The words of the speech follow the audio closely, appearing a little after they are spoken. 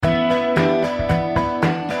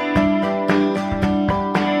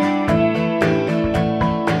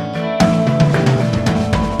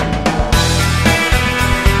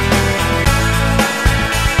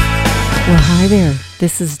Hi there,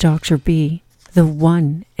 this is Dr. B, the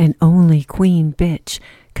one and only Queen Bitch,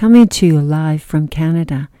 coming to you live from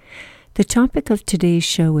Canada. The topic of today's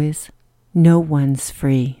show is No One's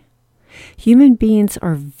Free. Human beings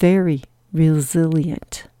are very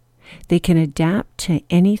resilient. They can adapt to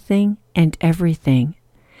anything and everything.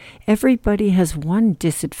 Everybody has one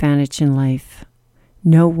disadvantage in life.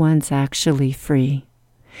 No one's actually free.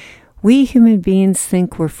 We human beings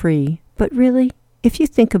think we're free, but really, if you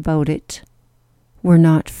think about it, we're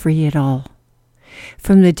not free at all.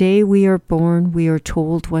 From the day we are born, we are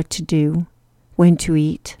told what to do, when to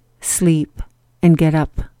eat, sleep, and get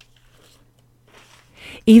up.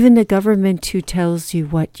 Even the government who tells you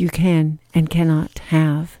what you can and cannot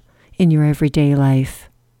have in your everyday life.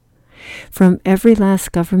 From every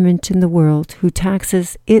last government in the world who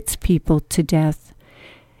taxes its people to death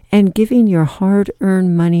and giving your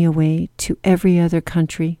hard-earned money away to every other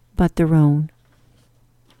country but their own.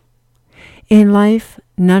 In life,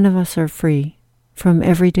 none of us are free from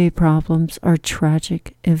everyday problems or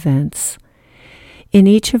tragic events. In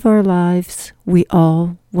each of our lives, we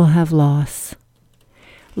all will have loss.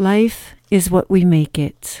 Life is what we make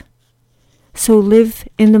it. So live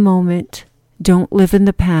in the moment, don't live in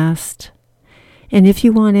the past. And if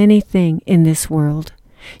you want anything in this world,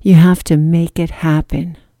 you have to make it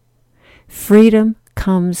happen. Freedom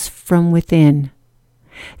comes from within.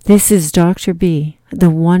 This is Dr. B, the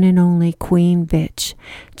one and only Queen Bitch,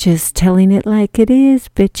 just telling it like it is,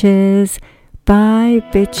 bitches. Bye,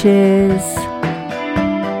 bitches.